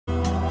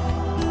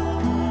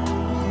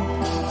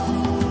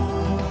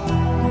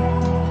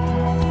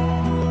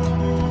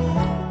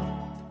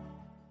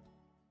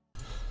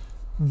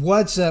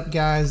What's up,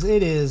 guys?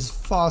 It is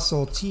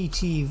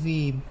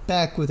Fossilttv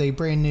back with a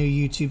brand new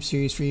YouTube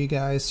series for you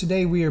guys.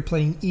 Today we are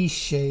playing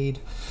Eastshade.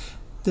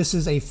 This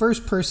is a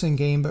first-person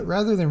game, but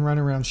rather than run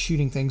around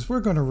shooting things, we're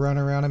going to run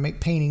around and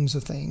make paintings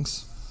of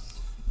things.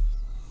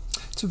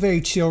 It's a very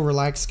chill,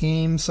 relaxed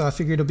game, so I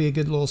figured it'll be a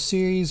good little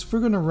series.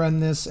 We're going to run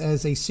this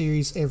as a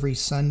series every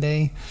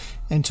Sunday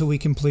until we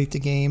complete the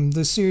game.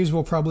 The series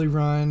will probably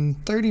run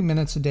 30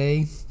 minutes a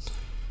day.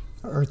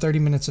 Or 30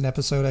 minutes an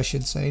episode, I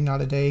should say,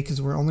 not a day,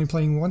 because we're only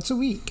playing once a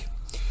week.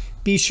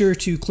 Be sure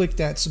to click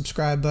that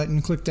subscribe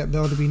button, click that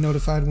bell to be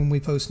notified when we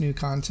post new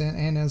content,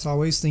 and as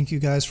always, thank you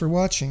guys for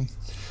watching.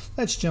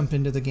 Let's jump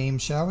into the game,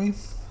 shall we?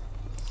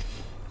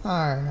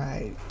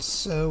 Alright,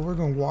 so we're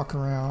going to walk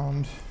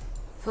around.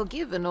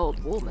 Forgive an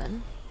old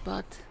woman,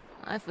 but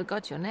I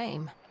forgot your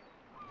name.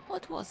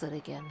 What was it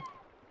again?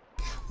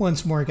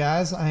 Once more,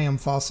 guys, I am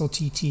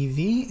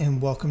Fossilttv,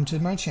 and welcome to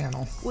my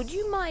channel. Would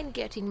you mind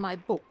getting my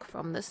book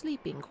from the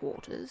sleeping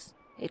quarters?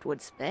 It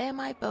would spare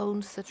my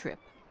bones the trip.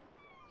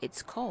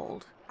 It's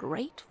called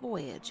Great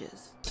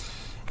Voyages.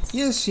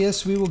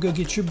 Yes, we will go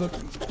get your book.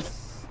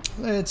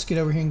 Let's get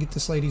over here and get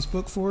this lady's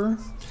book for her.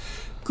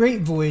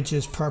 Great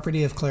Voyages,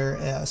 property of Claire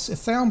S. If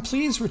found,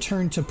 please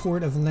return to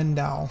port of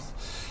Lyndow.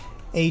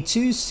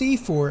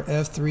 A2C4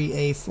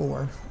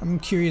 F3A4. I'm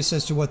curious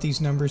as to what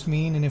these numbers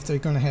mean and if they're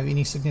going to have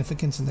any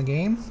significance in the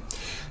game.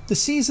 The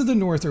seas of the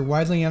north are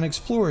widely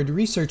unexplored.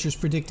 Researchers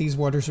predict these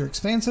waters are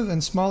expansive,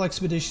 and small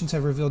expeditions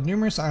have revealed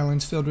numerous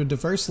islands filled with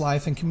diverse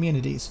life and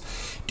communities.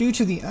 Due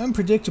to the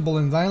unpredictable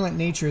and violent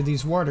nature of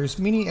these waters,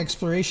 many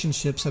exploration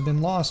ships have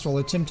been lost while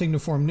attempting to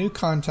form new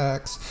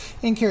contacts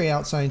and carry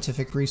out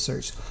scientific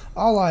research.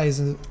 All eyes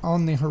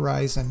on the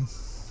horizon.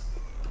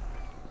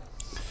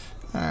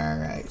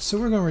 Alright, so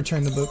we're going to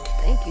return the book.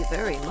 Thank you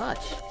very much.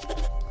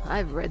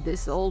 I've read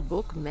this old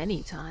book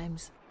many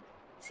times.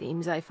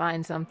 Seems I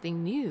find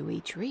something new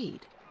each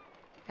read.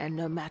 And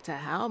no matter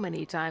how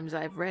many times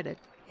I've read it,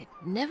 it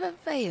never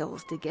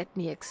fails to get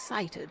me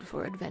excited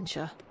for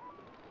adventure.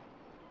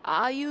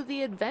 Are you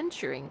the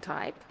adventuring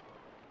type?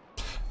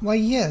 Why,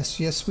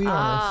 yes we are.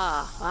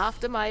 Ah,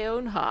 after my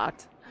own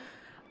heart.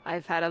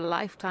 I've had a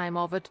lifetime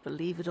of it,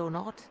 believe it or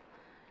not.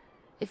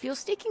 If you're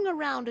sticking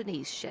around in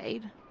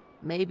Eastshade,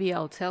 maybe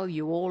I'll tell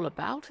you all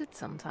about it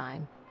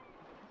sometime.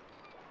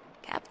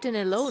 Captain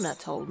Ilona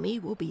told me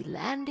we'll be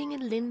landing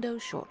in Lyndow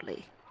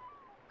shortly.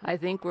 I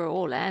think we're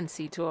all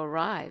antsy to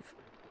arrive.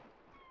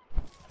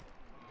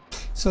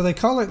 So they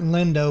call it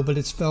Lyndow, but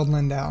it's spelled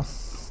Lyndow.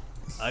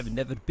 I've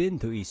never been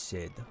to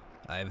Eastshade.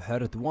 I've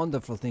heard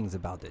wonderful things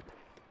about it.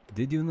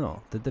 Did you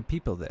know that the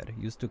people there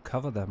used to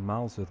cover their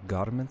mouths with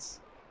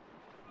garments?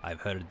 I've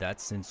heard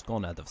that's since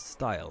gone out of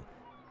style.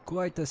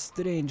 Quite a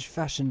strange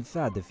fashion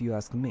fad, if you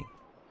ask me.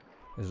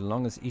 As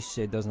long as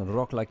Eastshade doesn't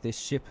rock like this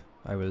ship,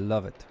 I will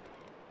love it.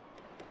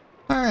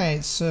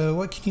 Alright, so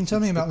what can you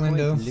tell me about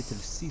Lyndow? It's the little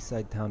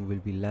seaside town we'll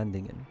be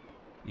landing in.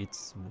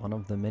 It's one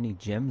of the many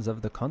gems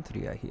of the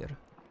country, I hear.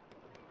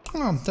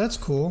 Oh, that's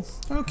cool.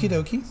 Okie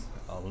dokie.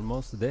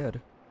 Almost there.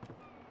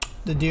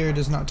 The deer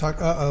does not talk.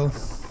 Uh-oh.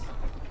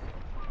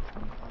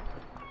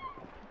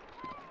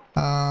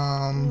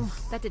 Ooh,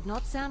 that did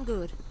not sound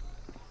good.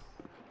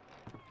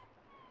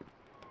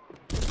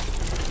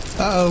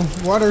 Uh-oh,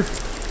 water.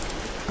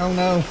 Oh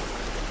no.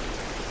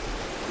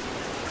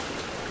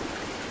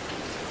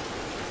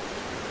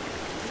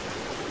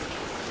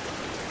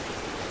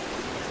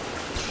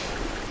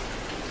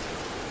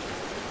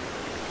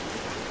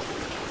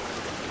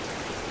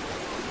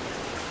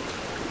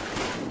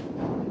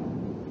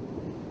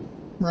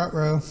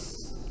 Ruh-roh.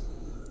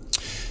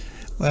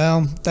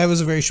 Well, that was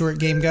a very short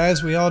game,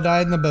 guys. We all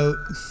died in the boat.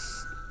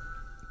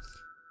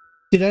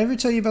 Did I ever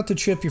tell you about the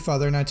trip your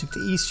father and I took to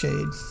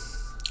Eastshade?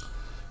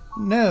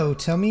 No,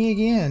 tell me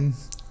again.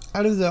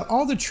 Out of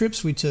all the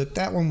trips we took,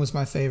 that one was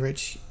my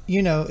favorite.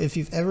 You know, if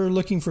you've ever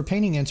looking for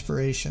painting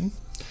inspiration.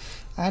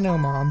 I know,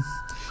 Mom.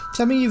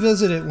 Tell me you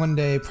visit it one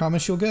day.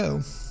 Promise you'll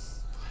go.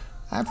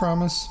 I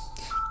promise.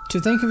 To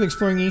think of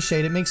exploring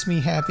Eastshade, it makes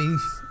me happy.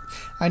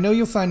 I know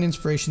you'll find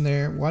inspiration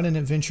there. What an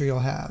adventure you'll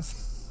have.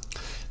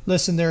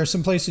 Listen, there are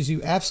some places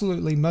you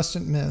absolutely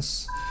mustn't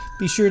miss.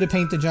 Be sure to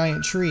paint the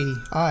giant tree.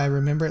 I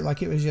remember it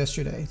like it was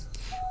yesterday.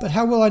 But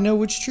how will I know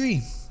which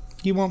tree?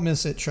 You won't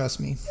miss it, trust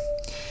me.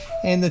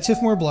 And the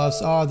Tiffmore Bluffs,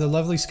 the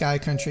lovely sky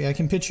country. I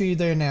can picture you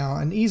there now,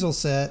 an easel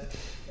set,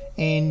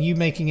 and you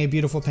making a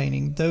beautiful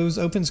painting. Those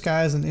open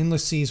skies and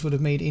endless seas would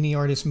move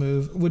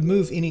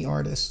any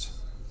artist.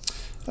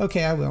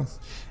 Okay, I will.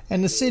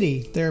 And the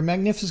city, there are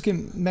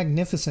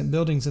magnificent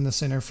buildings in the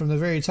center. From the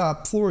very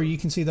top floor, you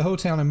can see the whole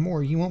town and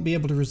more. You won't be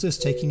able to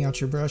resist taking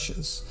out your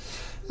brushes.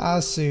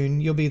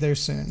 Soon. You'll be there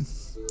soon.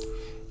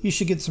 You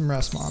should get some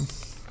rest, Mom.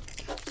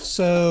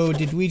 So,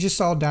 did we just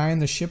all die in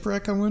the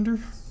shipwreck, I wonder?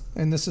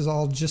 And this is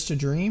all just a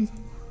dream?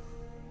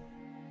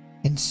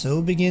 And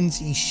so begins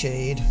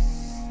Eastshade.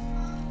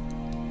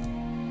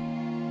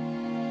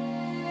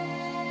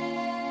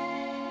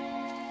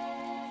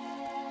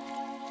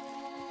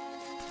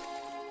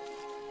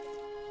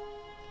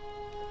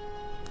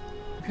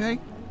 Okay,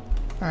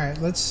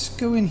 Alright, let's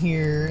go in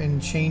here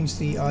and change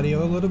the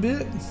audio a little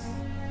bit.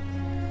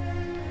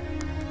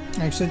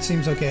 Actually, it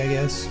seems okay, I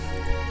guess.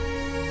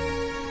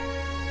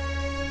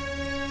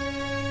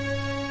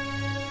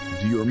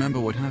 Do you remember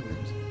what happened?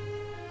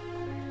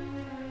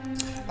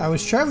 I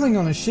was traveling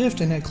on a ship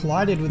and it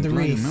collided with the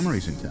Glad your reef.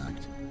 memory's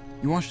intact.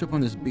 You washed up on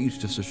this beach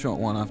just a short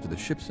while after the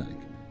ship sank.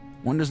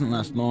 One doesn't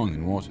last long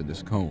in water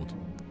this cold.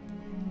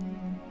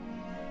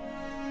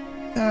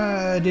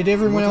 Did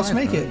everyone else I've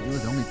make heard, it? You were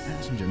the only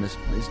passenger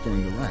misplaced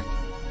during the wreck.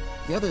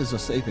 The others are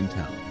safe in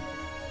town.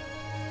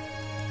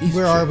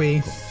 Where are Eastshade, we?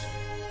 of course.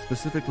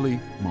 Specifically,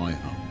 my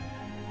home.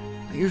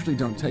 I usually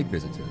don't take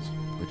visitors,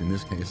 but in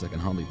this case I can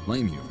hardly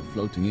blame you for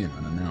floating in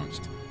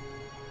unannounced.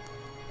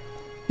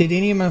 Did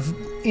any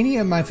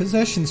of my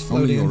possessions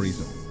float Only in? your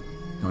easel.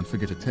 Don't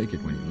forget to take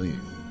it when you leave.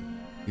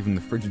 Even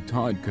the frigid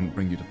tide couldn't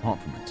bring you to part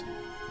from it.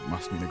 It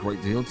must mean a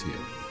great deal to you.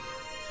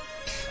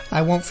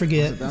 I won't I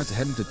forget. was about to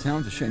head into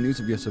town to share news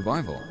of your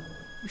survival.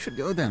 You should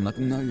go there and let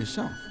them know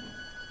yourself.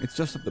 It's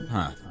just up the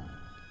path.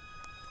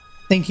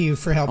 Thank you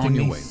for helping On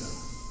me. your way, though.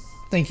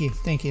 Thank you,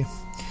 thank you.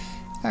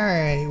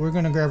 Alright, we're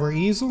going to grab our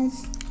easel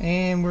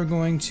and we're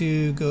going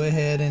to go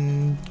ahead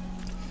and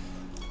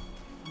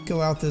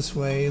go out this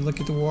way. Look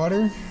at the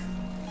water.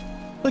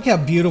 Look how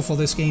beautiful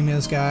this game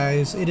is,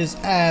 guys. It is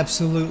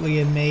absolutely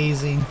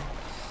amazing.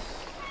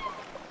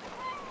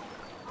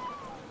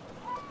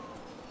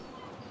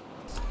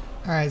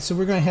 Alright, so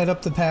we're going to head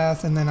up the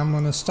path and then I'm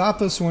going to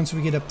stop us once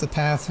we get up the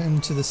path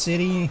into the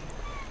city.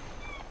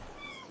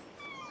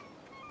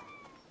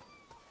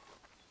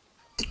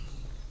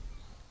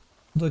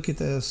 Look at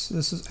this.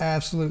 This is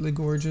absolutely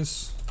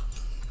gorgeous.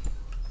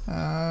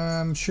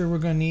 I'm sure we're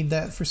going to need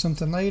that for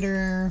something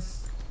later.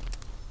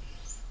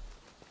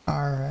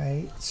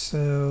 Alright,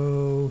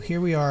 so here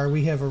we are.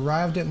 We have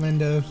arrived at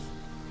Lyndow.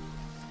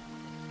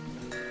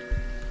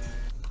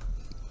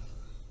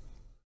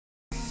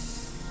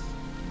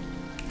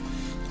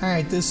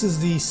 Alright, this is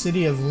the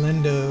city of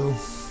Lyndow.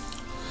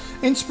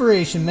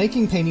 Inspiration.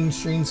 Making painting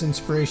streams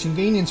inspiration.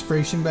 Gain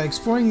inspiration by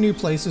exploring new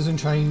places and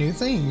trying new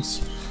things.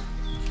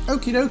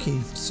 Okie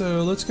dokie.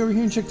 So let's go over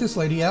here and check this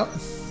lady out.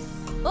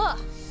 Ah,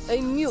 a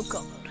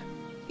newcomer.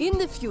 In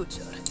the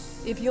future,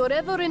 if you're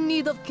ever in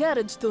need of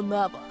carriage to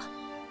Nava,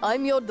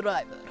 I'm your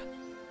driver.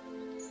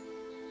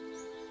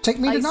 Take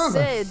me to I Nava.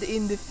 said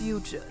in the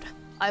future.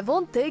 I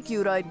won't take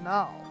you right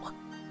now.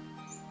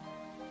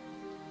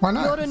 Why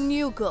not? You're a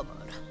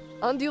newcomer,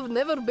 and you've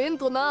never been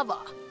to Nava.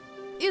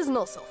 Is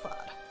not so far.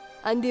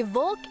 And the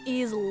walk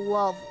is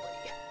lovely.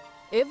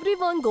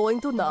 Everyone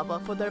going to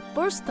Nava for their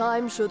first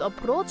time should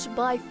approach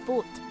by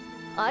foot.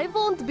 I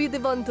won't be the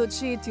one to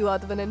cheat you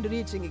out of an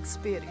enriching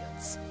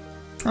experience.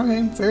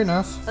 Okay, fair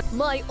enough.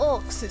 My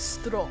ox is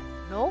strong,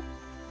 no?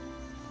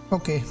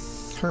 Okay,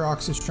 her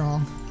ox is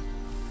strong.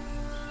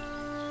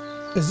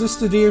 Is this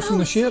the deer from Oh,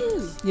 the ship?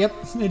 you. Yep,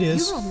 it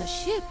is. You're on the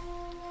ship.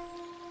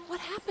 What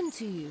happened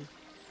to you?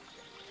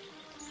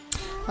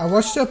 I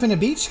washed up in a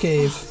beach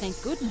cave.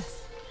 Thank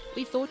goodness.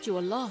 We thought you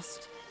were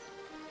lost.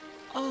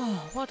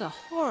 Oh, what a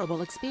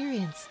horrible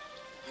experience.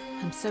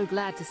 I'm so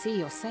glad to see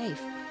you're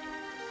safe.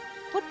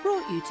 What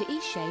brought you to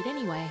Eastshade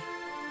anyway?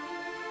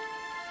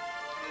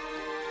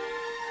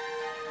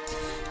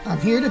 I'm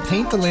here to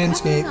paint the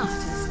landscape. You're an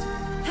artist.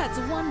 That's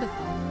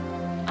wonderful.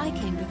 I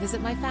came to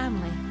visit my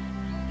family.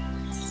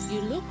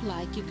 You look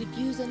like you could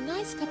use a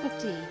nice cup of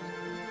tea.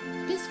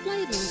 This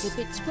flavor is a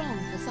bit strong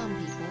for some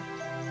people,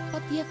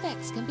 but the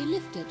effects can be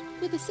lifted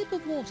with a sip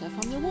of water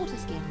from your water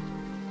skin.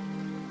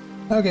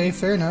 Okay,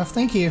 fair enough.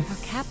 Thank you. Our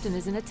captain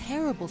is in a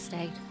terrible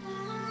state.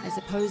 I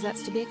suppose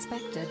that's to be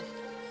expected.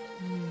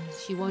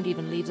 She won't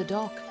even leave the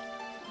dock.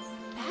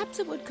 Perhaps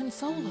it would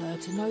console her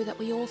to know that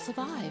we all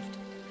survived.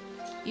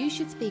 You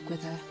should speak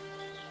with her.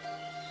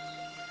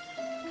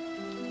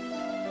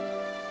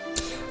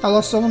 I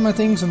lost all of my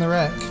things in the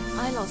wreck.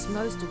 I lost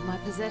most of my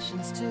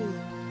possessions too.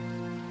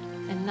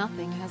 And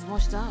nothing has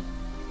washed up.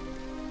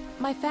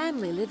 My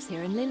family lives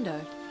here in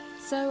Lyndow,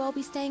 so I'll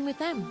be staying with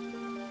them.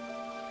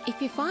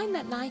 If you find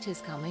that night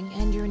is coming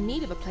and you're in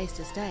need of a place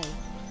to stay,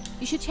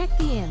 you should check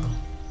the inn.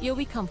 You'll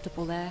be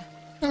comfortable there.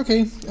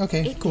 Okay,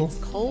 It cool. gets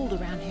cold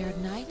around here at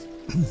night.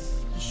 You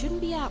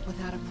shouldn't be out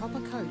without a proper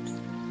coat.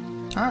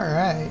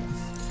 Alright.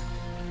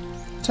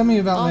 Tell me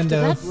about After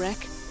Lyndow. that wreck,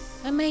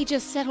 I may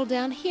just settle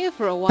down here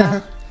for a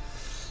while.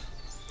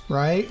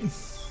 Right?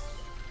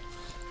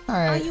 Are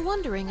Alright. you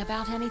wondering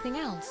about anything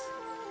else?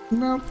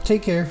 Nope,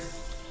 take care.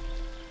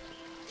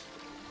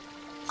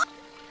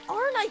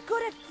 Aren't I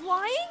good at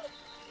flying?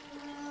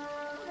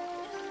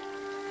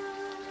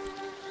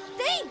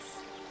 Thanks!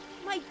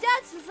 My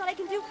dad says that I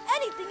can do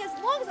anything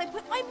as long as I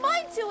put my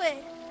mind to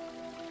it!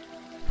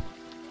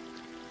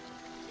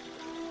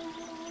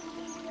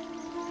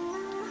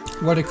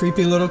 What a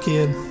creepy little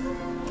kid.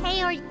 Hey,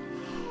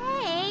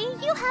 Hey,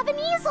 you have an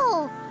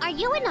easel! Are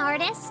you an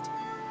artist?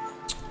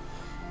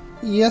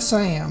 Yes,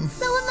 I am.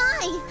 So am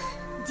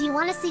I! Do you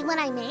want to see what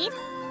I made?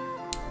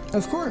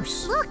 Of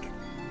course. Look!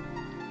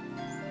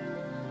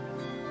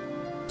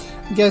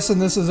 I'm guessing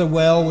this is a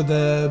well with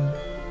a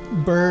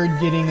bird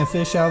getting a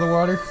fish out of the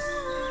water.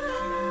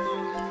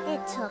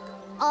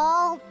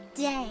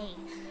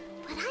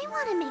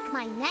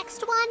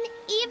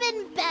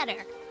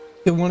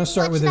 You'll want to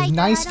start with a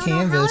nice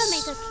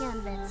canvas. Know how to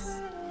make a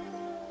canvas.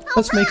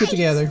 Let's make it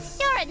together.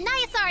 You're a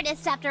nice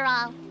artist after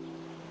all.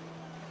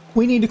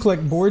 We need to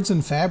collect boards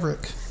and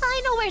fabric.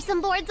 I know where some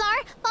boards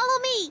are. Follow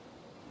me.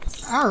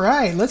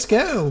 Alright, let's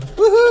go.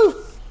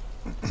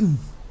 Woohoo!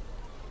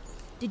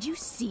 Did you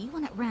see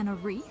when it ran a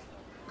reef?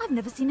 I've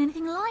never seen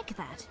anything like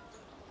that.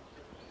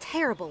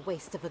 Terrible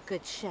waste of a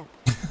good ship.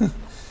 And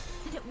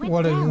it went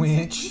What a down so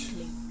winch.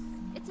 quickly.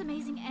 It's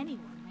amazing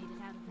anyone made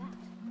it out of that.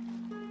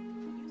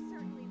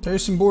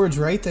 There's some boards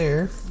right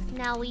there.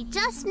 Now we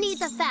just need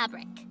the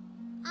fabric.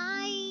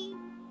 I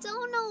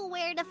don't know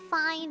where to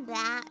find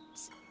that.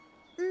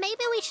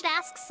 Maybe we should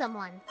ask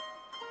someone.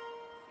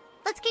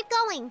 Let's keep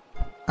going.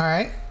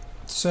 Alright,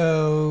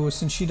 so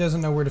since she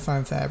doesn't know where to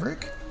find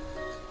fabric,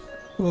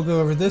 we'll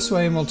go over this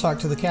way and we'll talk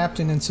to the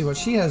captain and see what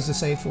she has to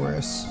say for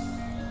us.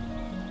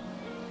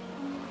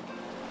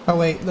 Oh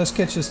wait, let's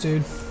catch this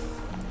dude.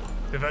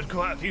 We've had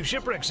quite a few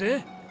shipwrecks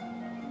here.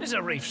 There's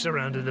a reef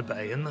surrounding the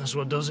bay and that's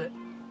what does it.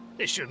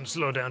 It shouldn't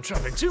slow down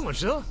traffic too much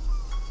though.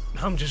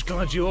 I'm just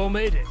glad you all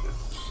made it.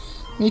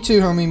 Me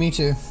too, homie, me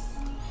too.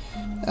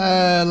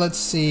 Let's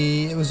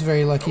see, it was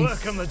very I lucky.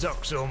 work on the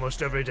docks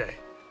almost every day.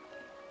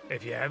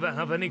 If you ever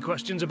have any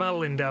questions about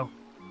Lyndow,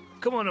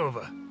 come on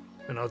over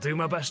and I'll do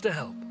my best to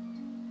help.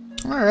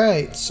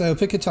 Alright, so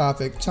pick a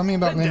topic. Tell me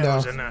about Lyndow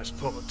is a Lyndow. nice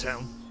port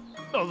town,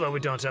 although we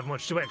don't have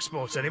much to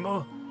export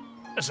anymore,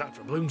 aside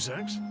from bloom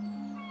sacks.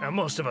 And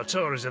most of our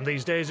tourism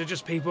these days are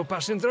just people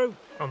passing through,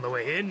 on the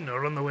way in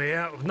or on the way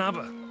out of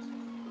Nava.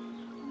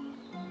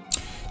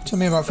 Tell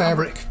me about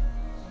fabric.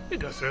 We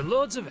go through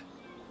loads of it.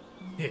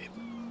 Here,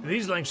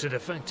 these lengths are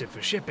defective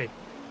for shipping,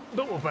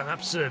 but will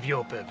perhaps serve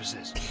your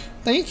purposes.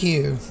 Thank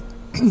you.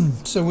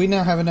 So we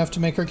now have enough to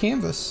make our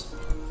canvas.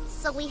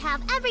 So we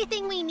have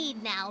everything we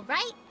need now,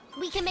 right?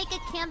 We can make a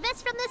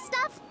canvas from this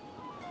stuff?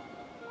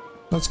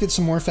 Let's get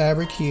some more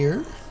fabric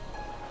here.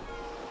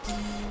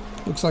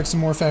 Looks like some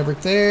more fabric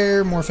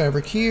there, more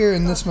fabric here,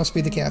 and this must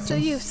be the So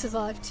captain. you've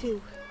survived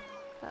too.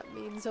 That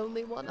means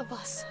only one of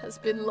us has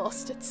been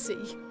lost at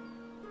sea.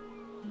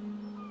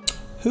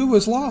 Who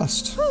was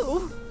lost?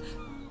 Who?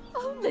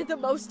 Only the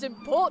most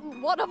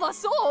important one of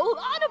us all,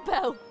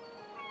 Annabelle!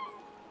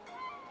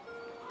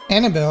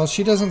 Annabelle,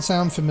 she doesn't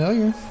sound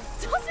familiar.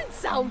 Doesn't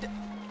sound...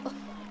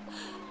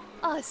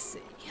 I see.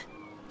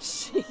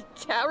 She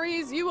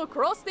carries you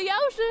across the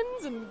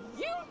oceans and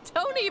you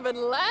don't even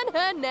learn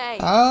her name.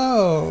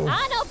 Oh.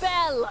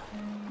 Annabelle!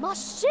 My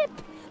ship!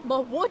 My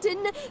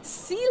wooden,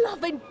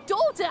 sea-loving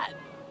daughter!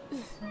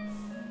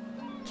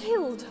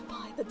 Killed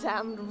by the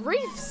damned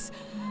reefs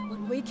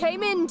when we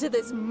came into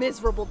this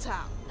miserable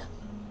town.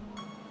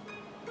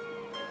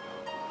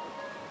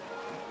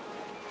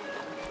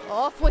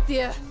 Off with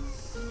you.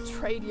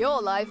 Trade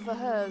your life for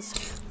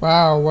hers.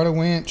 Wow, what a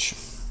winch.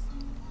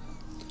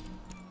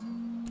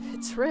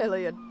 It's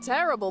really a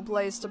terrible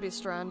place to be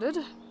stranded.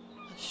 A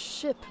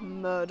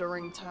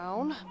ship-murdering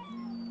town.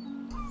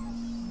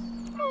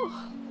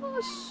 Oh,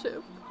 a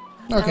ship.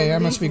 Okay, Now I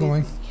must be leave me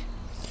going.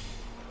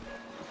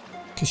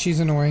 Because she's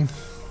annoying.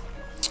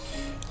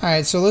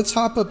 Alright, so let's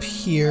hop up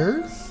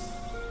here.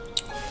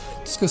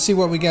 Let's go see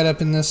what we got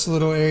up in this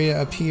little area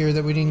up here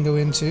that we didn't go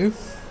into.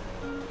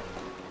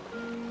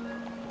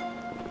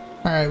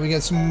 Alright, we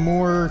got some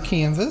more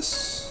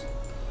canvas.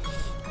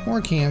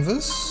 More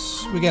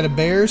canvas. We got a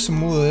bear,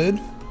 some wood.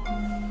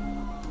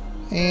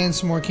 And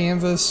some more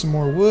canvas, some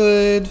more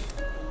wood.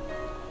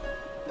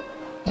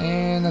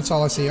 And that's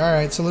all I see.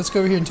 Alright, so let's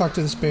go over here and talk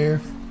to this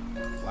bear.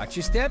 Watch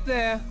your step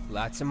there.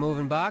 Lots of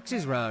moving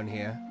boxes around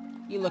here.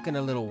 You're looking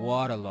a little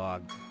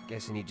waterlogged.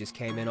 Guessing you just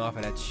came in off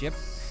of that ship.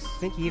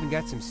 Think you even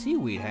got some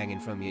seaweed hanging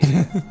from you.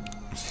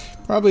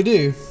 Probably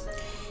do.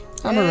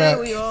 I'm a wreck.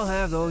 We all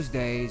have those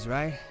days,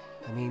 right?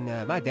 I mean,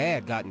 my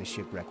dad got in a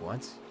shipwreck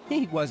once.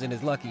 He wasn't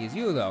as lucky as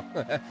you, though.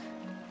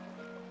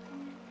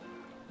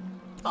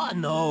 Oh,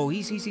 no,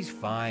 he's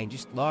fine.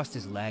 Just lost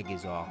his leg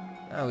is all.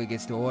 Now he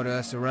gets to order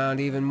us around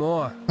even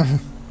more.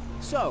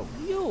 So,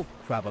 you'll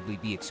probably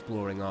be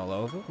exploring all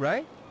over,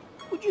 right?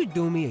 Would you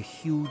do me a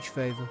huge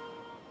favor?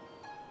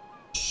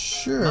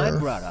 Sure. My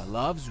brother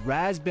loves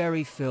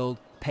raspberry-filled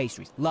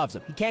pastries. Loves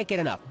them. He can't get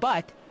enough.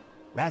 But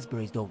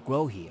raspberries don't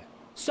grow here.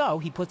 So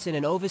he puts in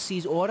an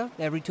overseas order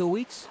every 2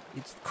 weeks.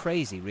 It's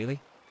crazy,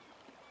 really.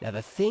 Now,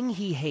 the thing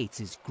he hates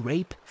is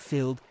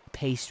grape-filled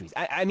pastries.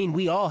 I mean,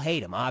 we all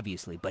hate them,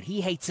 obviously, but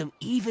he hates them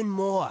even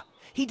more.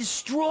 He'd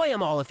destroy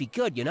them all if he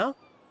could, you know?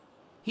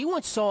 He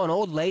once saw an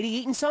old lady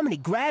eating some, and he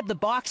grabbed the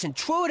box and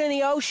threw it in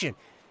the ocean.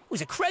 It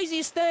was the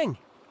craziest thing.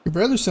 Your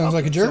brother sounds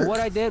like a jerk. So what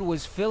I did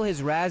was fill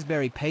his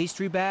raspberry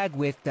pastry bag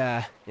with,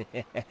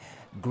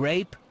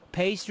 grape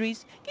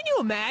pastries. Can you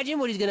imagine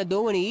what he's gonna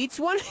do when he eats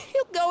one?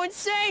 He'll go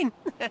insane.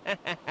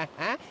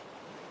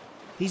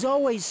 He's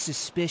always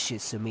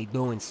suspicious of me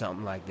doing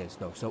something like this,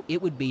 though, so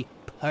it would be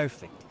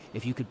perfect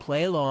if you could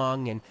play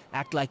along and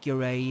act like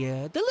you're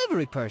a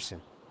delivery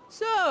person.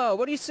 So,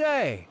 what do you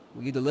say?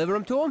 Will you deliver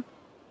them to him?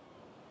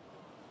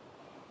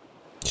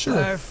 Sure.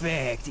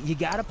 Perfect. You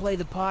gotta play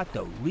the part,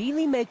 though.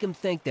 Really make him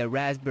think they're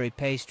raspberry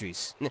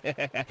pastries.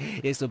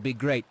 This'll be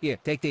great. Here,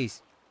 take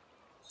these.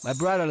 My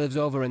brother lives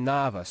over in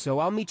Nava, so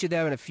I'll meet you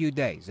there in a few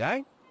days,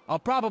 eh? I'll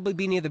probably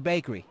be near the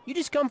bakery. You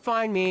just come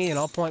find me and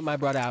I'll point my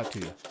brother out to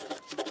you.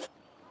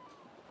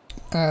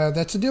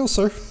 That's a deal,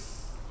 sir.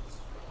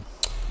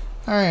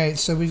 Alright,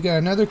 so we've got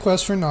another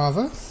quest for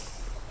Nava.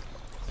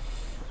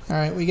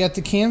 Alright, we got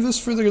the canvas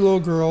for the little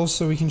girl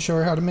so we can show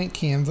her how to make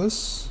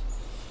canvas.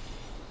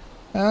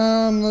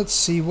 Let's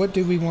see, what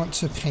do we want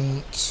to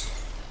paint?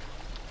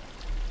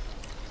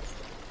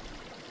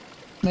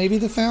 Maybe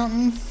the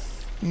fountain?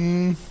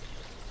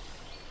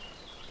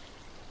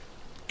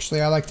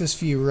 Actually, I like this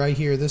view right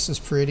here. This is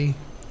pretty.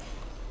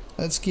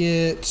 Let's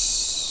get...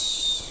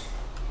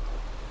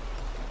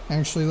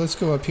 Actually, let's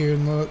go up here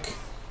and look.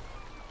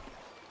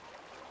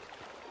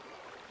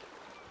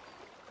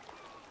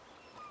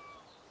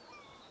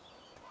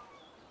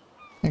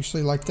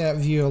 Actually, like that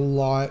view a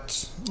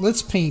lot.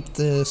 Let's paint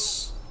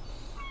this.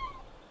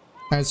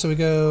 Alright, so we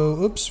go...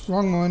 Oops,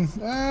 wrong one.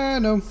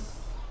 No.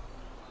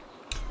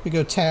 We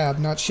go tab,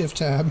 not shift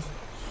tab.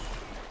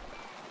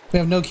 We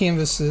have no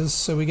canvases,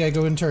 so we gotta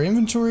go into our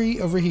inventory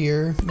over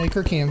here, make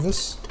our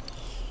canvas.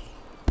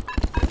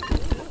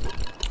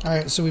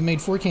 Alright, so we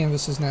made 4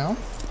 canvases now.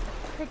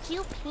 Could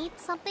you paint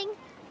something?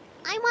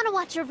 I want to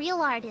watch a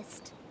real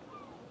artist.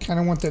 Kind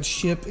of want that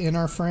ship in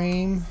our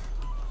frame.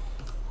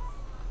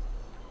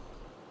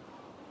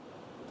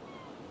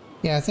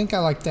 Yeah, I think I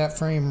like that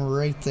frame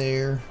right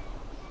there.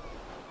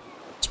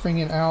 Let's bring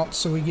it out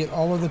so we get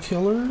all of the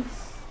pillar.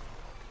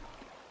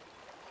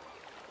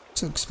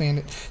 To expand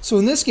it. So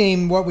in this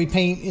game, what we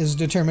paint is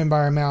determined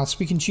by our mouse.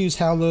 We can choose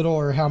how little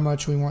or how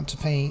much we want to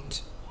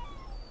paint.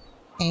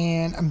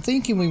 And I'm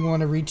thinking we want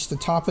to reach the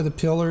top of the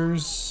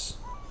pillars.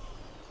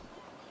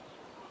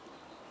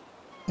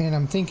 And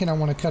I'm thinking I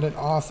want to cut it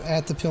off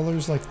at the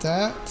pillars like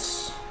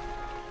that.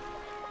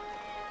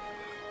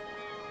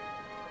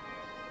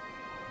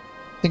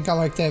 I think I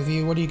like that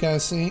view. What do you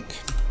guys think?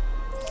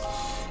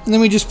 And then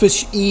we just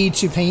push E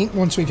to paint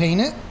once we paint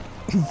it.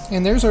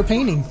 And there's our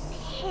painting.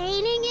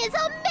 Painting is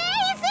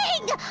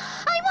amazing!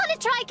 I want to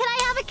try. Can I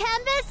have a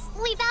canvas?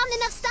 We found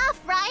enough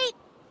stuff, right?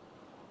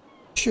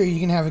 Sure, you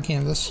can have a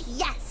canvas.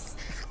 Yes!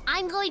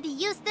 I'm going to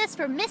use this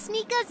for Miss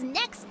Nika's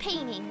next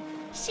painting.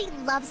 She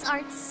loves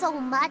art so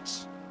much.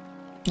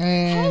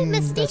 And hey,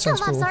 Miss Nika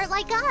loves cool. art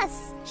like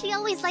us. She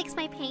always likes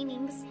my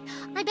paintings.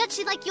 I bet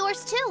she'd like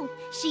yours too.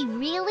 She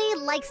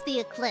really likes the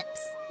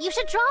eclipse. You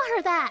should draw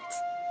her that.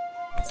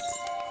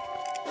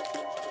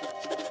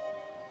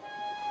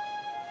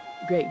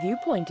 Great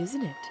viewpoint,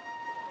 isn't it?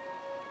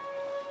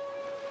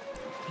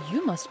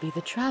 You must be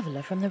the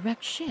traveler from the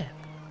wrecked ship.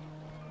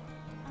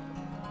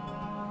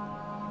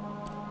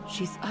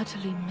 She's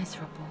utterly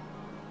miserable.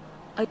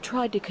 I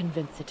tried to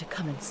convince her to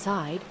come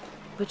inside,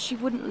 but she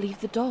wouldn't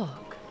leave the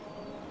dog.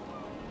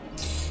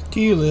 Do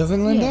you live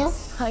in Lyndow?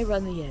 Yes, I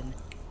run the inn.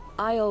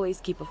 I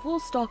always keep a full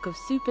stock of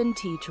soup and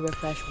tea to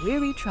refresh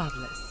weary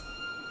travelers.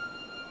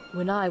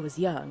 When I was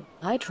young,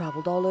 I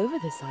traveled all over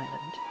this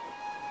island.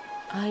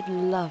 I'd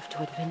love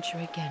to adventure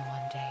again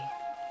one day.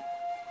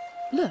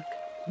 Look,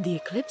 the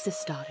eclipse is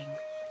starting.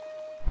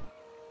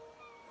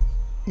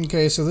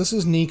 Okay, so this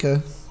is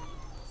Nika.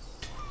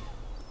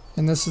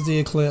 And this is the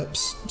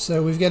eclipse.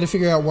 So we've got to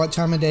figure out what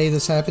time of day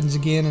this happens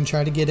again and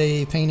try to get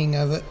a painting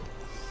of it.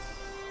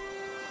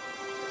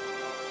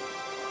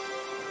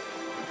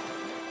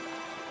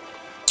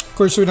 Of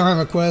course, we don't have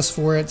a quest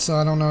for it, so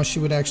I don't know if she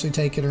would actually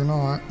take it or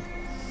not.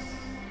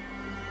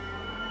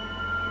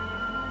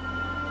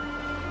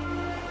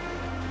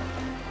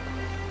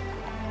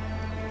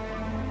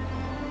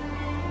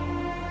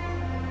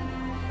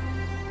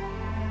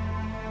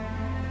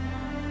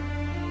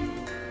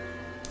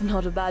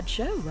 Not a bad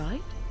show,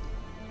 right?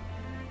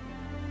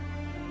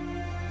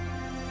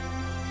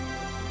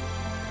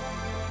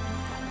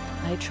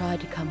 I try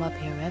to come up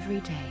here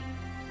every day.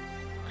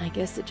 I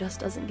guess it just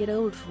doesn't get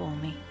old for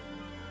me.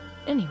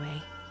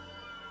 Anyway,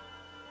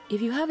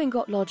 if you haven't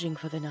got lodging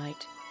for the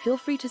night, feel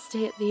free to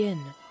stay at the inn.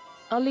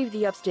 I'll leave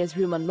the upstairs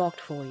room unlocked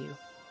for you.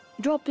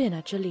 Drop in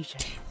at your leisure.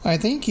 Why,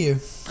 thank you.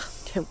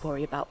 Don't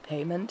worry about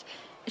payment.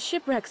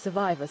 Shipwreck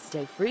survivors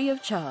stay free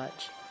of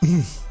charge.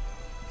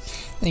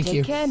 Thank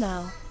you. Take care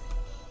now.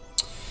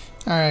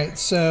 Alright,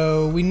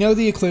 so we know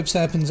the eclipse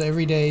happens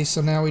every day,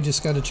 so now we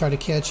just got to try to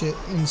catch it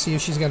and see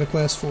if she's got a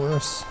quest for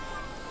us.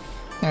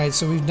 Alright,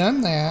 so we've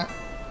done that.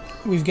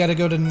 We've got to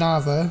go to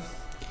Nava.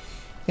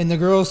 And the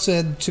girl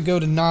said to go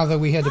to Nava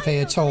we had to pay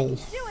a toll. Do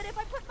it if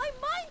I put my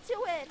mind to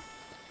it.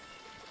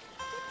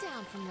 Get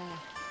down from there.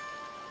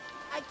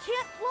 I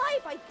can't fly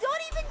if I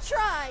don't even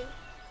try.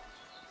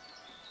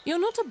 You're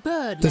not a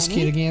bird, This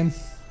Lenny. kid again.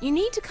 You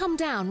need to come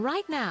down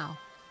right now.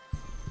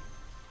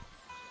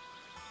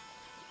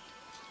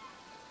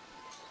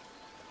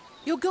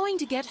 You're going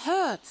to get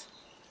hurt.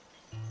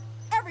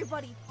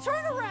 Everybody,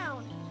 turn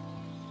around.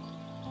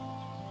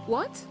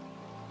 What?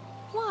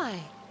 Why?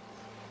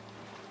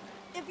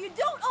 If you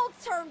don't all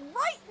turn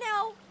right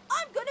now,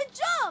 I'm gonna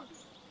jump.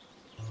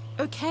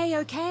 Okay,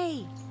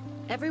 okay.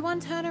 Everyone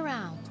turn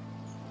around.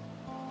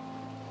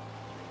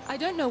 I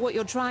don't know what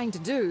you're trying to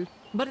do,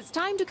 but it's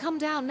time to come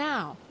down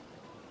now.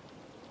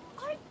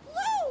 I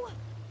flew!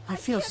 I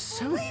feel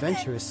so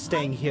adventurous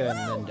staying here in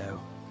Lyndow.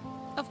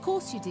 Of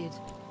course you did.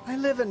 I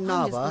live in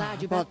I'm just Nava,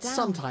 glad you but backed down.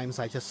 sometimes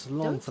I just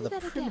long Don't for do the that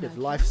again, primitive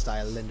okay?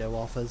 lifestyle Lyndow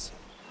offers.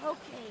 Okay,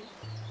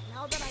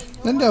 now that I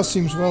know Lyndow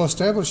seems well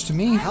established to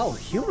me. How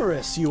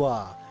humorous you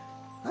are!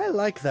 I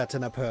like that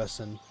in a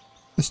person.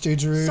 This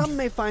dude's rude. Some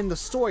may find the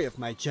story of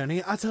my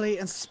journey utterly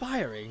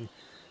inspiring.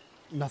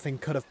 Nothing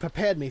could have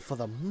prepared me for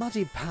the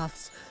muddy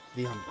paths,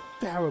 the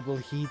unbearable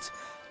heat.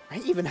 I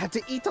even had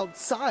to eat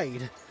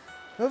outside.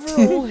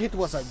 Overall, it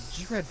was a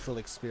dreadful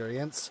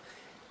experience,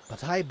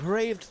 but I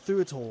braved through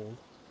it all.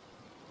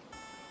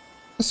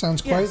 That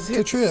sounds quite Yes, the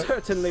it trip.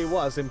 certainly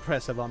was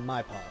impressive on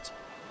my part.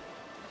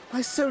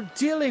 I so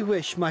dearly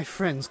wish my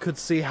friends could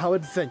see how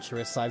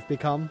adventurous I've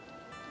become.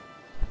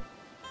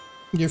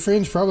 Your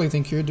friends probably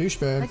think you're a I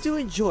douchebag. do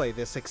enjoy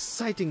this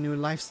exciting new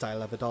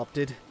lifestyle I've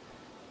adopted.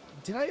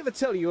 Did I ever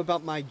tell you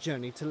about my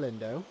journey to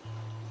Lyndow?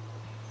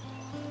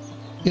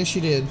 Yes,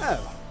 you did.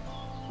 Oh,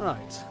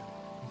 right.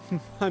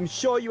 I'm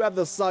sure you have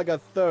the saga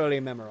thoroughly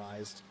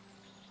memorized.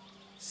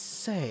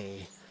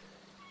 Say,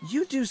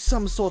 you do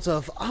some sort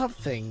of art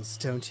things,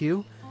 don't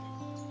you?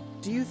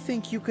 Do you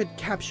think you could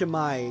capture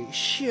my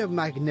sheer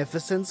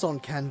magnificence on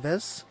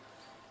canvas?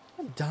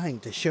 I'm dying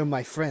to show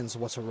my friends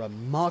what a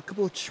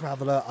remarkable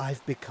traveler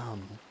I've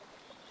become.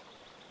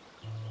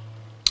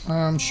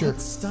 Sure.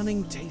 What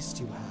stunning taste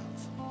you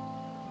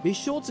have. Be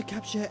sure to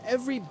capture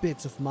every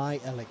bit of my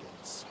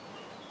elegance.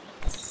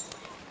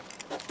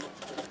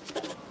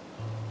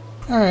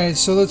 Alright,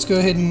 so let's go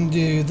ahead and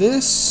do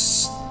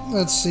this.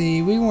 Let's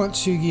see, we want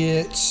to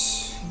get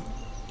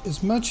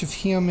as much of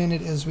him in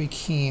it as we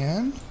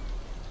can.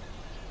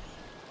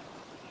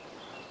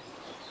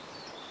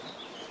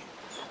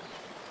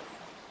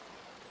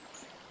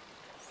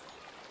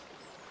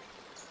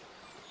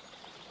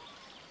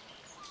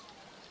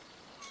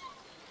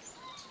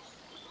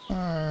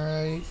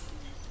 Alright.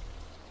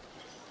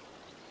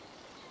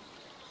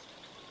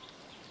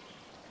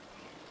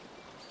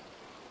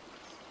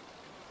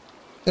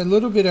 A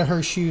little bit of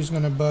her shoe is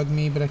going to bug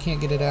me, but I can't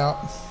get it out.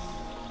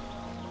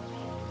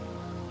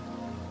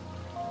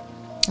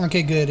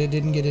 Okay, good. It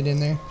didn't get it in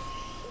there.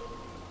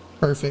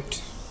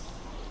 Perfect.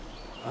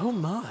 Oh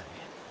my.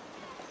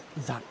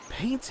 That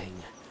painting.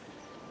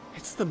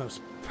 It's the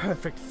most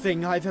perfect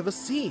thing I've ever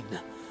seen.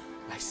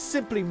 I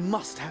simply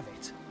must have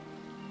it.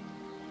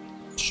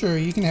 Sure,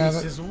 you can have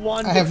This it. is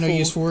wonderful. I have no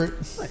use for it.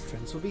 My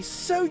friends will be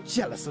so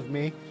jealous of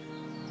me.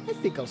 I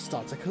think I'll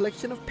start a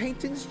collection of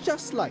paintings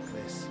just like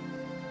this.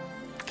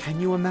 Can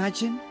you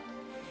imagine?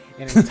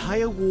 An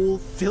entire wall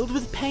filled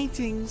with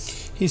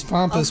paintings. He's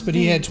pompous, but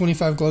he had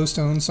 25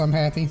 glowstones, so I'm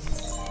happy.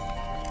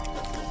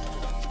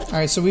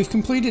 Alright, so we've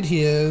completed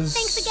his.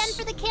 Thanks again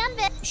for the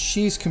canvas.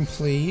 She's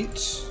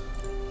complete.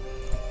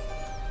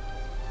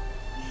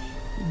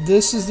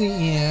 This is the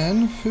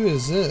inn. Who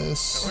is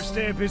this? I would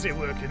stay busy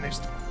working this.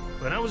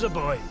 When I was a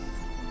boy,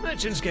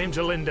 merchants came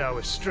to Lyndow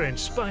with strange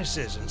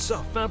spices and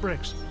soft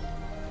fabrics.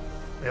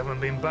 They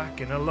haven't been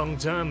back in a long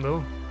time,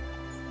 though.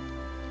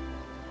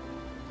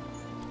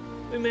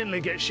 We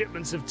mainly get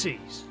shipments of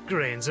teas,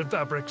 grains and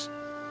fabrics,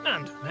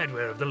 and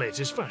headwear of the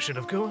latest fashion,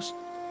 of course.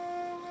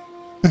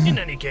 In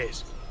any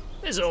case,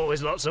 there's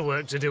always lots of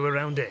work to do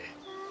around here.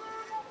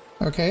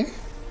 Okay.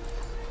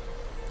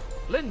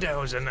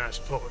 Lyndow is a nice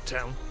port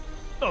town,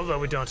 although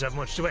we don't have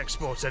much to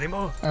export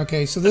anymore.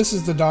 Okay, so this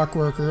is the dock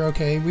worker.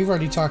 Okay, we've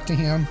already talked to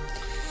him.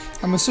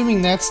 I'm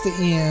assuming that's the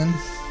inn.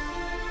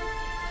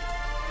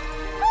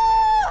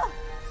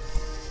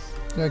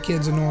 That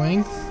kid's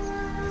annoying.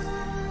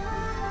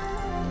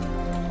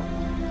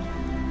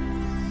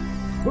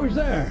 Who's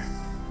there?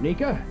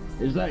 Nika?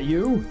 Is that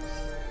you?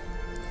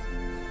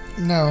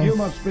 No. You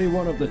must be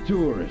one of the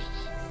tourists.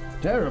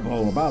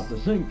 Terrible about the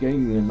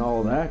sinking and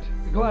all that.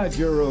 Glad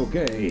you're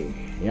okay.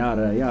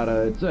 Yada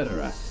yada,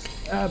 etc.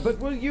 But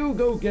will you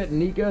go get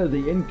Nika,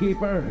 the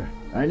innkeeper?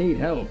 I need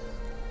help.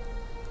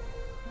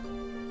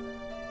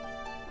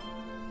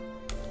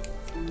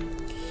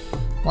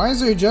 Why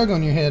is there a jug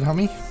on your head,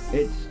 homie?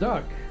 It's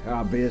stuck,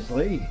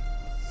 obviously.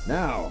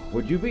 Now,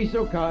 would you be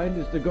so kind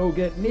as to go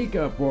get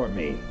Nika for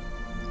me?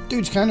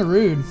 Dude's kind of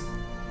rude.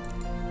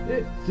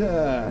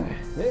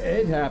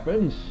 It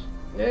happens.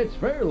 It's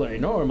fairly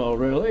normal,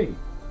 really.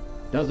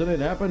 Doesn't it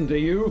happen to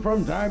you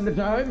from time to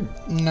time?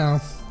 No.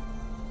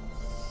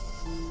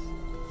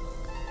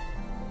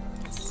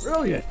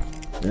 Brilliant.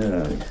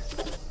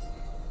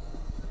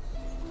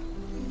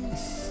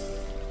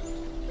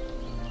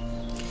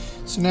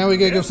 So now we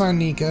gotta go find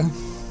Nika.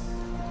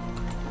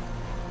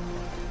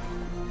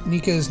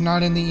 Nika is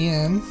not in the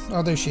inn.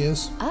 Oh, there she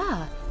is.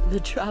 Ah, the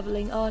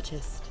traveling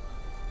artist.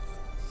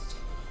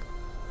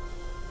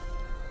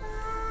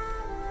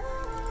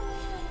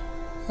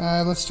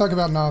 Let's talk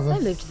about Nava. I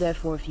lived there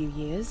for a few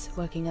years,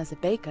 working as a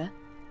baker.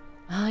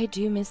 I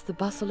do miss the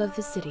bustle of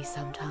the city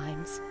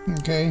sometimes.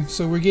 Okay,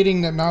 so we're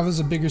getting that Nava's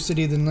a bigger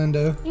city than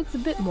Lyndow. It's a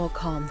bit more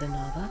calm than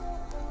Nava.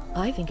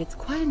 I think it's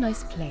quite a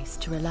nice place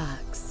to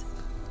relax.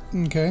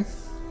 Okay.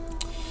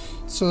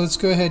 So let's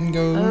go ahead and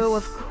go. Oh,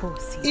 of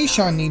course.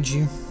 Ishan needs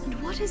you.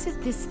 And what is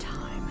it this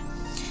time?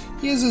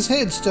 He has his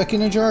head stuck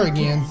in a jar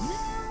again.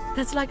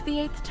 That's like the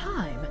 8th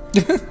time.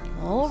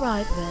 All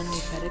right, then. We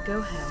better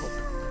go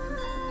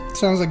help.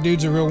 Sounds like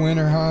dude's a real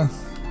winner, huh?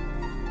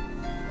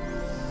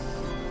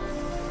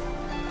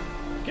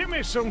 Give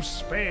me some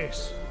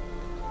space.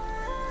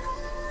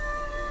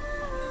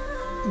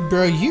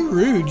 Bro, you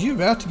rude. You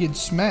about to get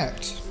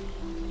smacked.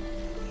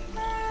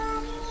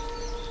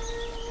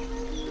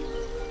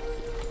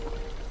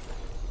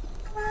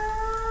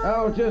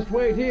 Oh, just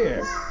wait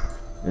here.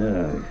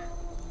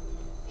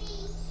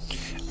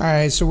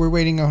 Alright, so we're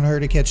waiting on her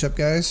to catch up,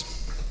 guys.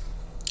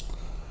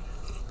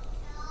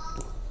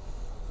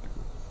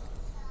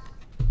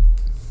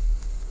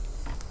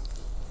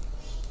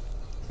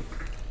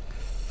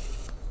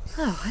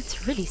 Oh,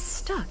 it's really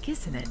stuck,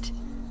 isn't it?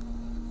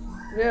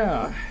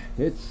 Yeah,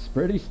 it's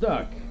pretty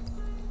stuck.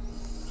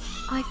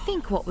 I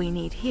think what we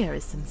need here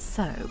is some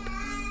soap.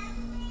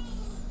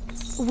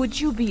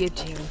 Would you be a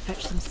dear and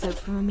fetch some soap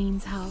from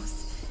Amin's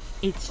house?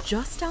 It's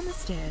just down the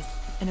stairs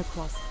and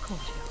across the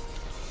courtyard.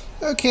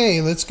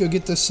 Okay, let's go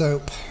get the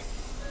soap.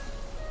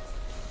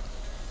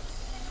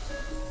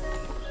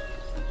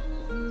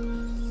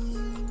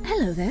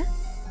 Hello there.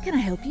 Can I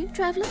help you,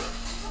 traveler?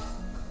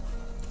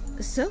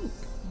 Soap?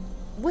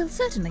 Well,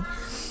 certainly.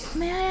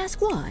 May I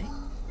ask why?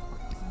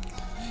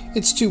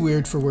 It's too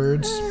weird for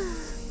words.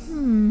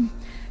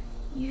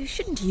 You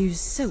shouldn't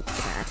use soap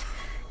for that.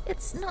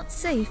 It's not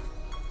safe.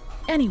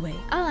 Anyway,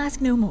 I'll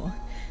ask no more.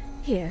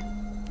 Here.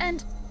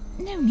 And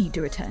no need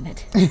to return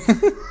it.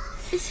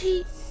 Is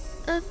he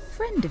a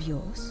friend of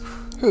yours?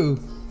 Who?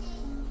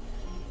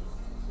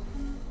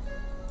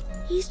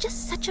 He's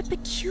just such a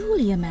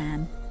peculiar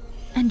man.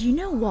 And you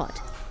know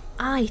what?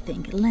 I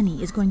think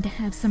Lenny is going to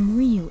have some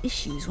real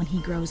issues when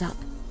he grows up.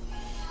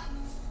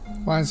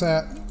 Why is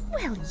that?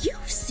 Well,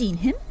 you've seen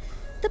him.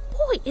 The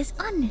boy is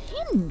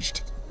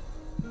unhinged.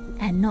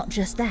 And not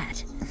just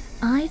that.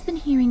 I've been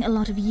hearing a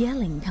lot of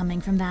yelling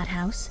coming from that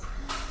house.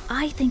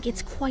 I think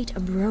it's quite a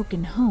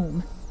broken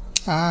home.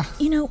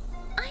 You know,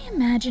 I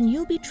imagine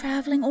you'll be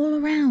traveling all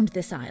around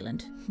this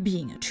island,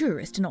 being a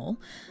tourist and all.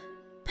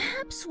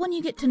 Perhaps when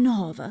you get to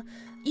Nava,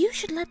 you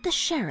should let the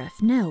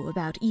sheriff know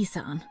about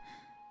Isan.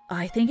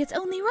 I think it's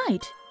only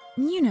right,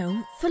 you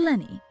know, for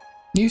Lenny.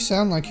 You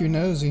sound like you're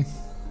nosy.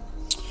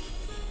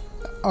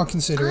 I'll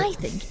consider it. I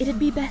think it'd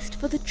be best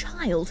for the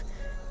child.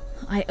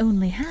 I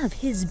only have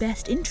his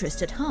best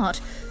interest at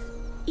heart.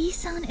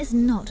 Isan is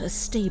not a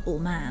stable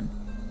man,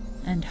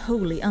 and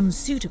wholly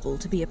unsuitable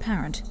to be a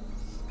parent.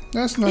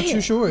 That's not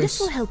your choice. This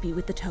will help you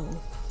with the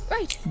toll.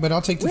 Right. But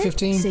I'll take the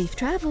 15. Safe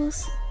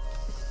travels.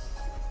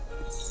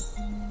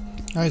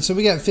 Alright, so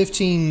we got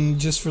 15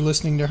 just for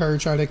listening to her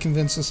try to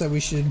convince us that we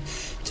should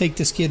take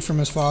this kid from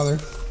his father.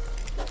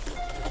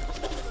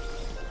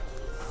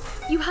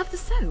 You have the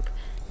soap.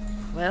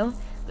 Well,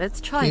 let's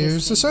try this.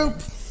 Here's the soap.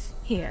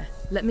 Here,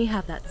 let me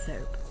have that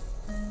soap.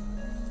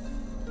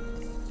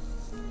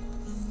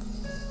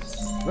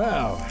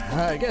 Well,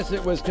 I guess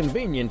it was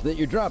convenient that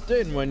you dropped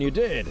in when you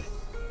did.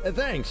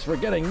 Thanks for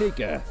getting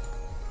Nika.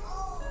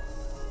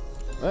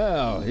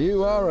 Well,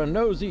 you are a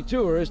nosy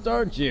tourist,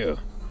 aren't you?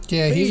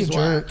 Yeah, he's a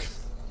jerk.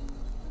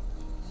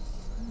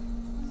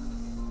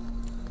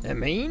 I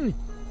mean,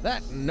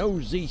 that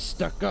nosy,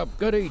 stuck-up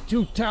goody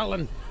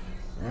two-talon.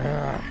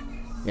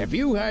 If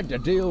you had to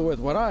deal with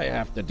what I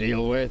have to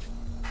deal with.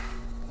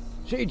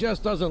 She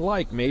just doesn't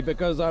like me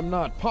because I'm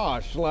not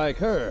posh like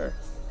her.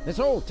 This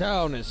whole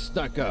town is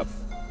stuck up.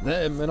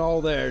 Them and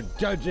all their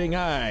judging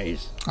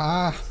eyes.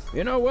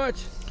 You know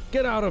what?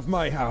 Get out of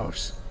my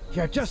house.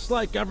 You're just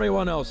like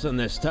everyone else in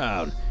this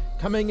town.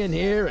 Coming in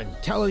here and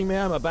telling me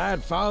I'm a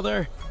bad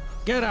father?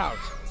 Get out.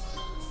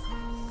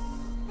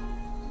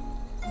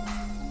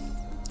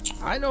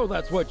 I know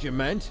that's what you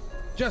meant.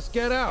 Just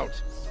get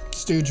out.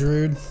 This dude's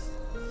rude.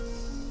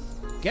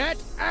 Get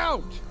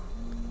out!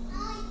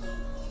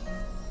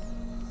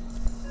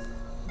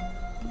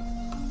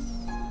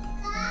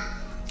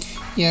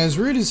 Yeah, as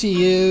rude as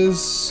he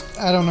is,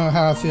 I don't know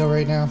how I feel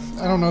right now.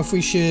 I don't know if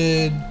we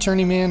should turn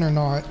him in or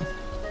not.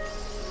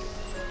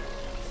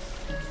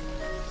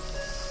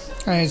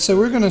 Alright, so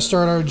we're going to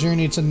start our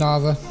journey to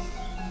Nava.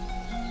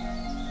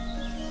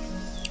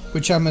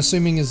 Which I'm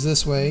assuming is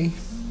this way.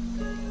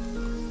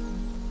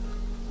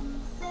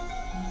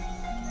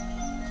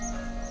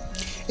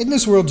 Isn't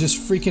this world just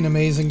freaking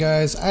amazing,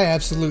 guys? I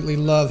absolutely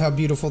love how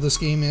beautiful this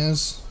game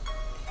is.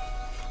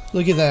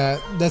 Look at that.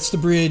 That's the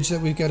bridge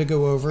that we've got to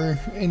go over.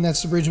 And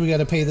that's the bridge we got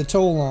to pay the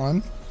toll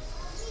on.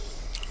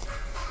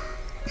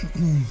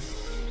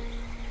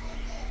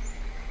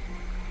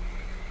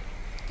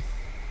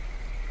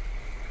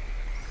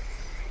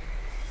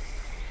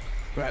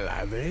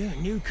 Well, over here,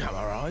 newcomer,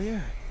 are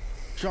you?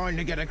 Trying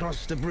to get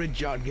across the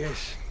bridge, I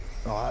guess.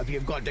 I hope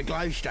you've got the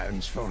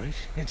glowstones for it.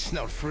 It's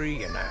not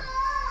free, you know.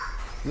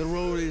 The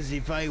rule is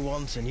you pay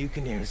once and you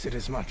can use it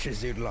as much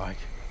as you'd like.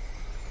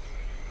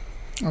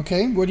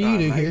 Okay, what do you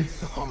do here?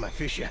 I'm a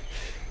fisher.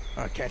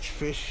 I catch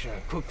fish, I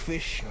cook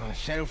fish, I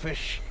sell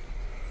fish.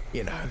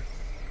 You know.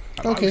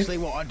 And mostly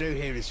what I do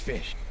here is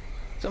fish.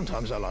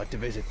 Sometimes I like to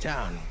visit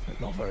town,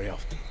 but not very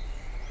often.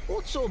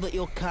 What's all that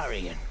you're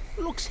carrying?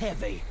 looks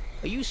heavy.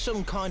 Are you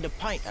some kind of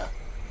painter?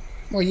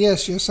 Well,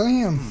 yes I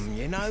am.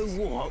 You know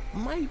what?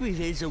 Maybe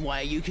there's a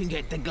way you can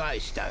get the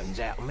glowstones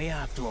out of me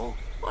after all.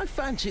 I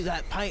fancy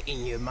that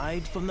painting you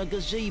made from the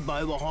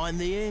gazebo behind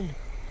the inn.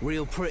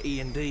 Real pretty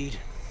indeed.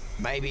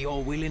 Maybe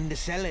you're willing to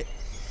sell it.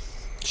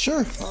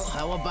 Sure. Well,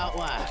 how about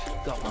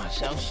that? Got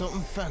myself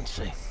something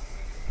fancy.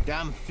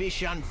 Damn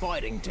fish aren't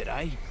biting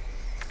today.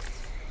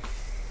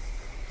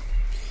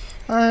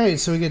 Alright,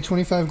 so we get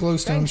 25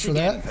 glowstones for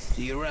that.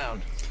 See you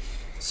around.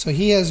 So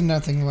he has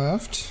nothing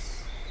left.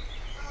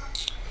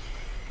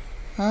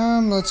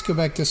 Let's go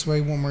back this way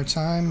one more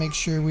time. Make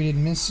sure we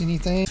didn't miss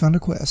anything. Found a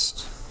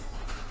quest.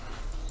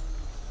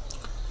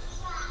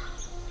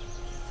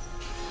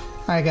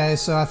 Alright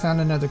guys, so I found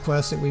another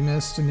quest that we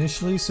missed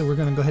initially, so we're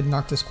going to go ahead and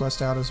knock this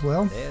quest out as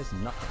well. There's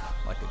nothing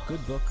like a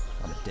good book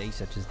on a day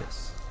such as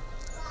this.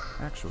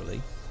 Actually,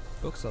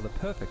 books are the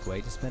perfect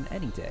way to spend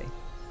any day.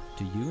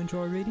 Do you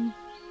enjoy reading?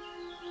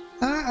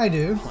 I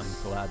do. I'm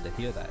glad to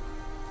hear that.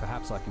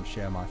 Perhaps I can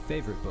share my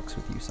favorite books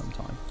with you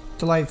sometime.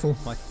 Delightful.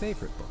 My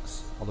favorite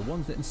books are the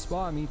ones that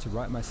inspire me to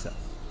write myself.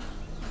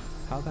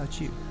 How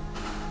about you?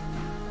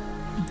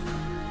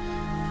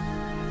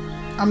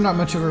 I'm not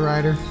much of a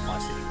writer. I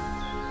see.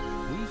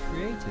 We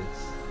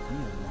creatives, you a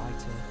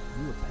writer,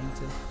 you a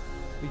painter,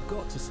 we've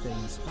got to stay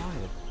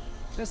inspired.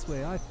 Best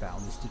way I've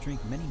found is to drink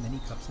many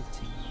cups of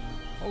tea.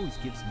 Always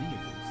gives me a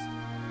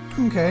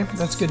boost. Okay,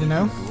 that's good to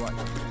know. Right.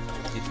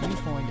 If you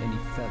find any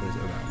feathers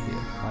around here,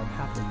 I'd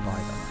happily buy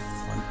them.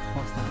 I'm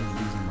constantly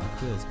losing my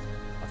quills.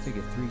 I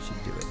figure 3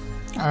 should do it.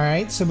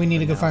 Alright, so we need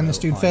to go find this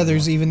dude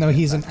Feathers, even though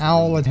he's an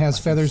owl and has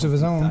feathers of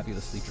his own.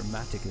 Fabulously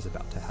dramatic is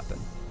about to happen.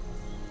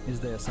 Is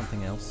there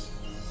something else?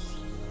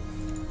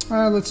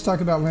 Let's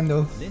talk about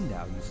Lyndow.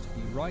 Lyndow used to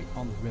be right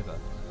on the river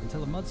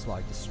until a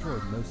mudslide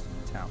destroyed most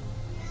of the town.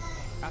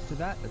 After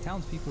that, the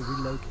townspeople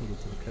relocated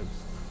to the coast.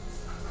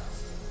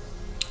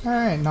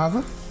 Alright,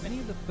 Nava. Many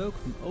of the folk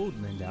from Old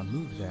Lyndow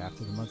moved there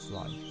after the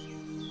mudslide.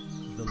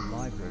 The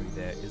library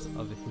there is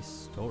of a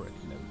historic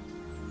note.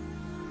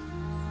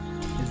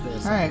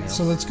 Alright,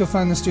 so let's go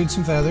find this dude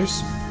some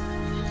feathers.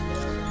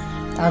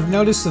 I've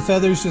noticed the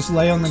feathers just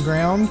lay on the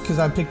ground because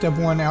I picked up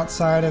one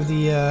outside of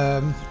the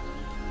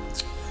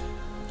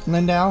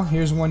Lyndow.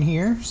 Here's one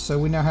here, so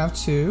we now have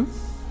 2.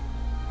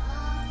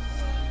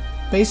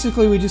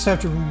 Basically, we just have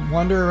to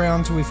wander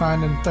around until we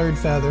find a 3rd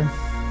feather.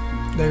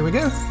 There we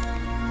go.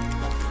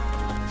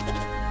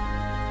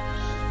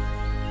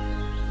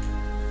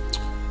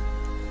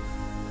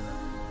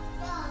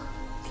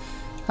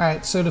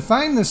 Alright, so to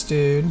find this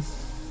dude...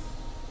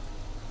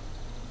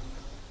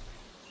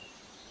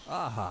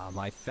 Aha,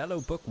 my fellow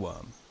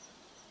bookworm.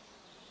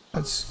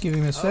 Let's give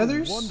him his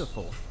feathers.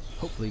 Wonderful.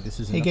 Hopefully this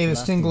is he gave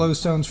us 10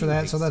 glowstones for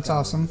that, so that's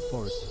awesome.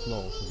 Forest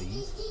floor for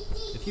these.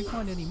 If you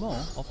find any more,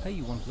 I'll pay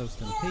you 1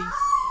 glowstone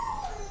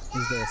apiece.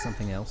 Is there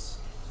something else?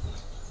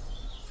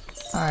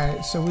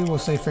 Alright, so we will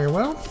say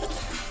farewell.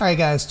 Alright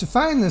guys, to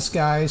find this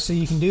guy so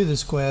you can do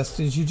this quest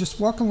is you just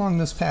walk along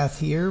this path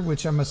here,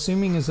 which I'm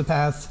assuming is the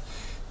path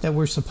that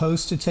we're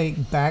supposed to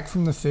take back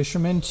from the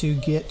fisherman to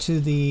get to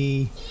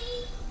the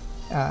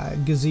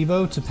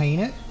gazebo to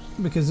paint it,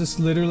 because this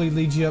literally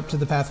leads you up to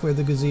the pathway of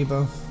the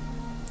gazebo.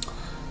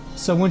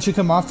 So once you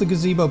come off the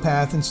gazebo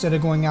path, instead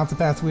of going out the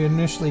path we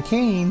initially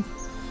came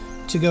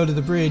to go to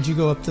the bridge, you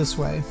go up this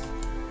way.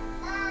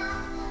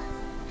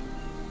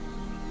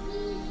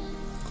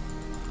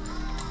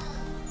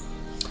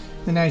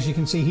 And as you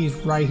can see, he's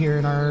right here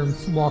in our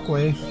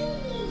walkway.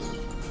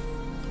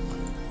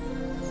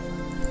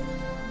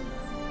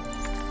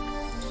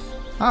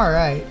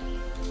 Alright.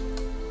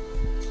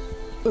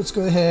 Let's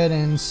go ahead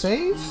and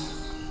save.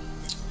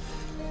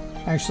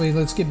 Actually,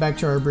 let's get back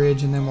to our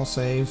bridge and then we'll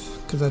save,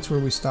 because that's where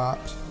we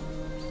stopped.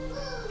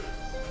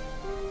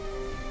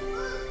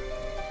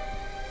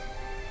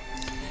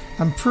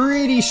 I'm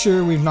pretty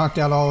sure we've knocked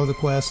out all of the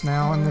quests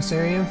now in this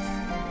area.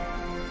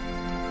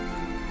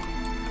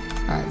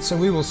 Alright, so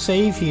we will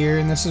save here,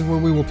 and this is where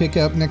we will pick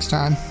up next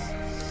time.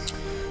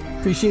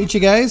 Appreciate you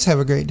guys. Have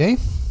a great day.